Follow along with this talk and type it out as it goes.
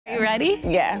you ready?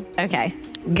 Yeah. Okay,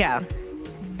 go.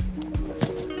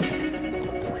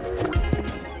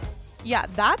 Yeah,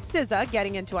 that's SZA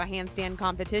getting into a handstand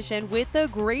competition with the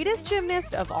greatest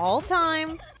gymnast of all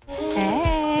time,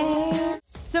 Hey.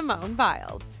 Simone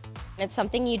Biles. It's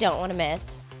something you don't want to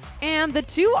miss. And the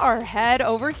two are head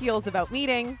over heels about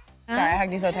meeting. Sorry, I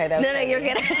hugged you so tight. That was No, you're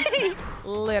good.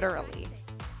 Literally.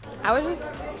 I was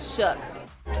just shook.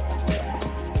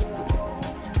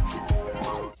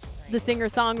 The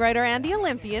singer-songwriter and the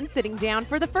Olympian sitting down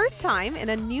for the first time in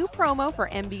a new promo for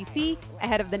NBC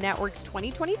ahead of the network's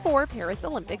 2024 Paris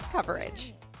Olympics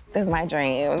coverage. This is my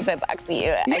dream to talk to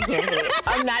you. I can't believe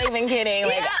I'm not even kidding.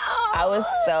 Like, I was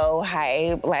so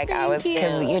hyped. Like,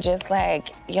 because you're just like,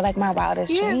 you're like my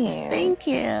wildest dream. Thank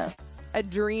you. A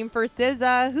dream for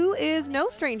SZA, who is no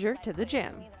stranger to the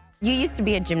gym. You used to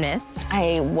be a gymnast.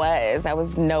 I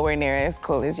was nowhere near as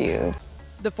cool as you.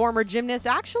 The former gymnast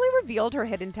actually revealed her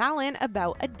hidden talent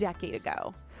about a decade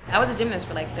ago. I was a gymnast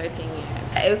for like 13 years.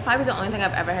 It was probably the only thing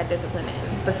I've ever had discipline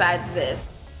in, besides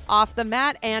this. Off the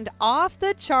mat and off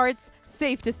the charts,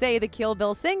 safe to say the Kill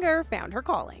Bill singer found her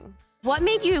calling. What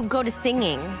made you go to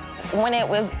singing? When it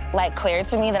was like clear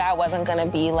to me that I wasn't gonna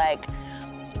be like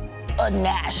a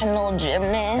national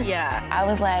gymnast, I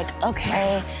was like,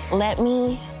 okay, let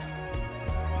me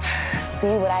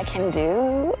see what I can do,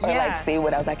 or like see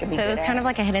what else I can be good at. So it was kind of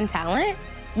like a hidden talent?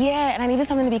 Yeah, and I needed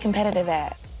something to be competitive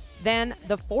at. Then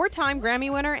the 4-time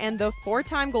Grammy winner and the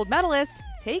 4-time gold medalist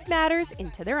take matters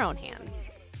into their own hands.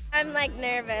 I'm like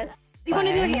nervous. You want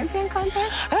to do a handstand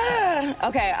contest? Okay,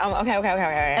 okay.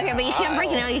 Okay, but you can't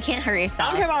break it out. You can't hurt yourself.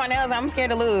 I don't care about my nails. I'm scared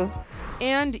to lose.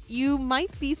 And you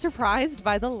might be surprised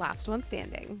by the last one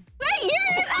standing. Wait,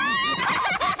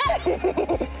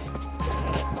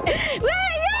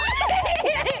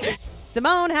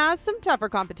 Simone has some tougher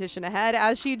competition ahead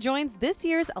as she joins this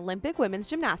year's Olympic women's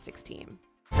gymnastics team.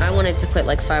 I wanted to quit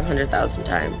like 500,000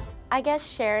 times. I guess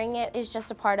sharing it is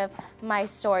just a part of my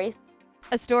story.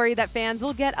 A story that fans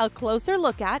will get a closer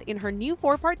look at in her new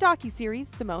 4-part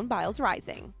docuseries, Simone Biles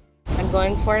Rising. I'm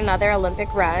going for another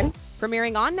Olympic run.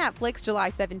 Premiering on Netflix July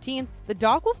 17th, the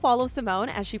doc will follow Simone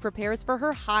as she prepares for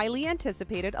her highly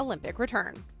anticipated Olympic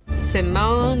return.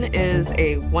 Simone is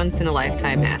a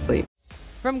once-in-a-lifetime athlete.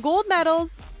 From gold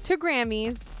medals to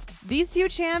Grammys, these two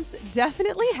champs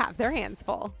definitely have their hands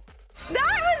full. No!